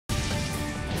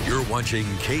You're watching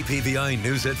KPVI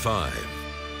News at 5.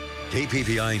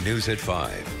 KPVI News at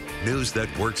 5. News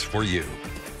that works for you.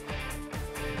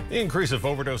 The increase of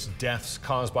overdose deaths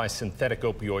caused by synthetic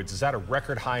opioids is at a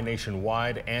record high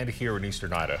nationwide and here in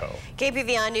eastern Idaho.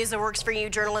 KPVI News that works for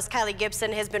you journalist Kylie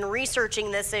Gibson has been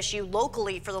researching this issue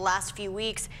locally for the last few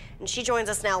weeks, and she joins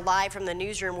us now live from the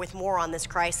newsroom with more on this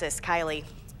crisis. Kylie.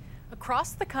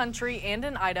 Across the country and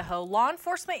in Idaho, law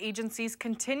enforcement agencies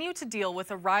continue to deal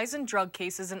with a rise in drug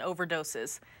cases and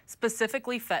overdoses,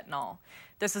 specifically fentanyl.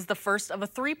 This is the first of a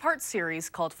three-part series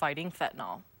called Fighting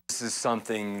Fentanyl. This is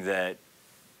something that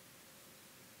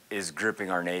is gripping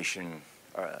our nation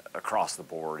across the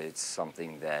board. It's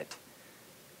something that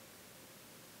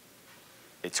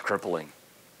it's crippling,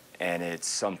 and it's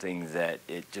something that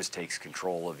it just takes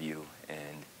control of you,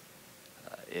 and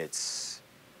it's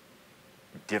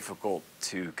difficult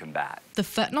to combat. The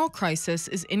fentanyl crisis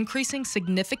is increasing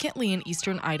significantly in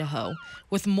eastern Idaho,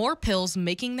 with more pills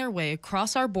making their way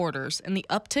across our borders and the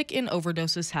uptick in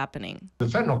overdoses happening. The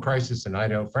fentanyl crisis in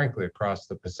Idaho, frankly, across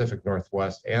the Pacific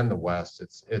Northwest and the West,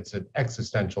 it's an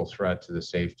existential threat to the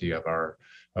safety of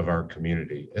our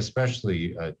community,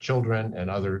 especially children and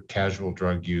other casual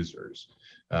drug users.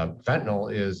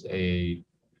 Fentanyl is a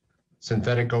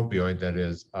synthetic opioid that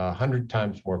is 100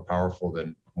 times more powerful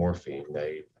than morphine.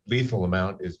 The lethal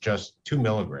amount is just 2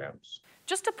 milligrams.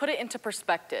 Just to put it into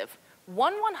perspective,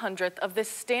 1/100th of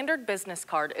this standard business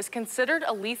card is considered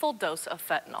a lethal dose of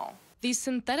fentanyl. These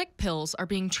synthetic pills are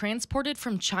being transported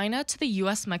from China to the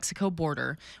U.S.-Mexico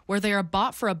border, where they are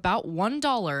bought for about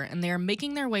 $1, and they are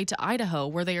making their way to Idaho,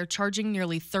 where they are charging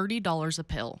nearly $30 a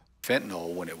pill.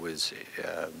 Fentanyl, when it was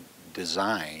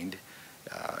designed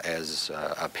as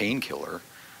a painkiller,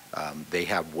 they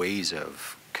have ways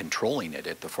of controlling it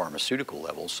at the pharmaceutical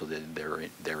level so that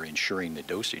they're ensuring the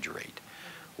dosage rate.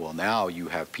 Well, now you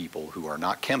have people who are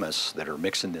not chemists that are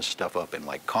mixing this stuff up in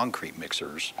like concrete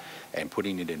mixers and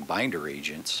putting it in binder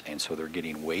agents, and so they're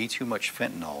getting way too much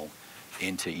fentanyl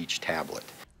into each tablet.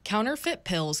 Counterfeit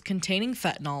pills containing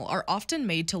fentanyl are often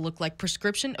made to look like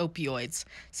prescription opioids,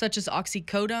 such as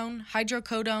oxycodone,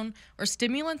 hydrocodone, or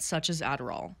stimulants such as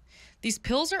Adderall. These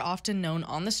pills are often known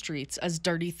on the streets as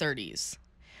dirty 30s.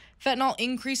 Fentanyl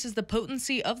increases the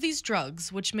potency of these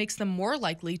drugs, which makes them more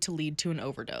likely to lead to an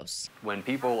overdose. When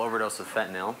people overdose with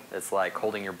fentanyl, it's like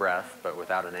holding your breath, but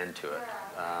without an end to it.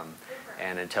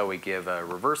 And until we give a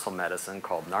reversal medicine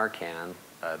called Narcan,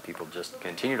 people just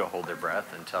continue to hold their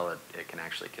breath until it can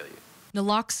actually kill you.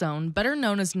 Naloxone, better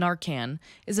known as Narcan,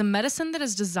 is a medicine that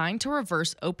is designed to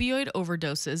reverse opioid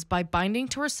overdoses by binding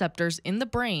to receptors in the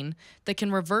brain that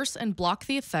can reverse and block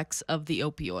the effects of the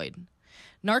opioid.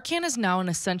 Narcan is now an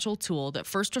essential tool that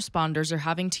first responders are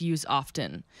having to use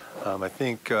often. I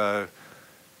think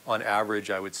on average,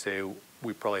 I would say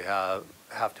we probably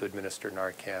have to administer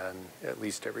Narcan at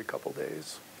least every couple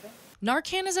days.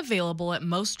 Narcan is available at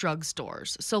most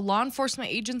drugstores, so law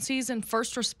enforcement agencies and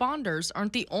first responders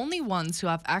aren't the only ones who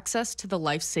have access to the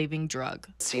life-saving drug.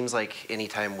 It seems like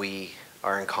anytime we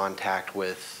are in contact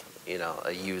with,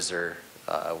 a user,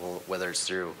 whether it's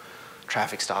through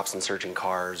traffic stops and searching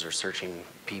cars or searching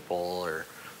people or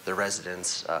the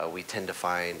residents, we tend to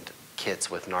find kits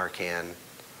with Narcan,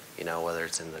 whether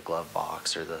it's in the glove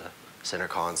box or the center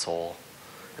console,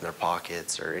 in their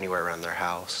pockets or anywhere around their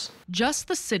house. Just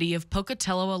the city of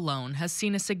Pocatello alone has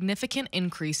seen a significant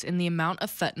increase in the amount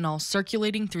of fentanyl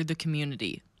circulating through the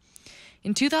community.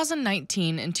 In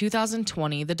 2019 and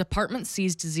 2020, the department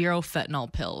seized 0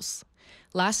 fentanyl pills.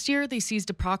 Last year, they seized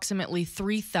approximately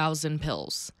 3,000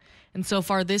 pills. And so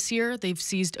far this year, they've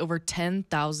seized over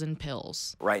 10,000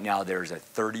 pills. Right now, there's a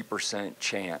 30%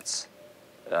 chance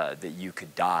that you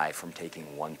could die from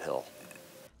taking 1 pill.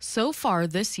 So far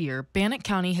this year, Bannock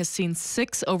County has seen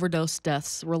 6 overdose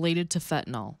deaths related to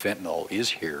fentanyl. Fentanyl is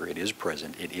here, it is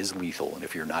present, it is lethal, and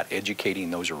if you're not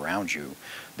educating those around you,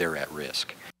 they're at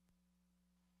risk.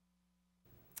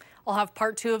 I'll have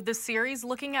part 2 of this series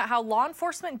looking at how law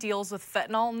enforcement deals with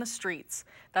fentanyl in the streets.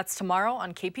 That's tomorrow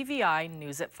on KPVI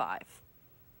News at 5.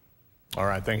 All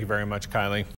right, thank you very much, Kylie.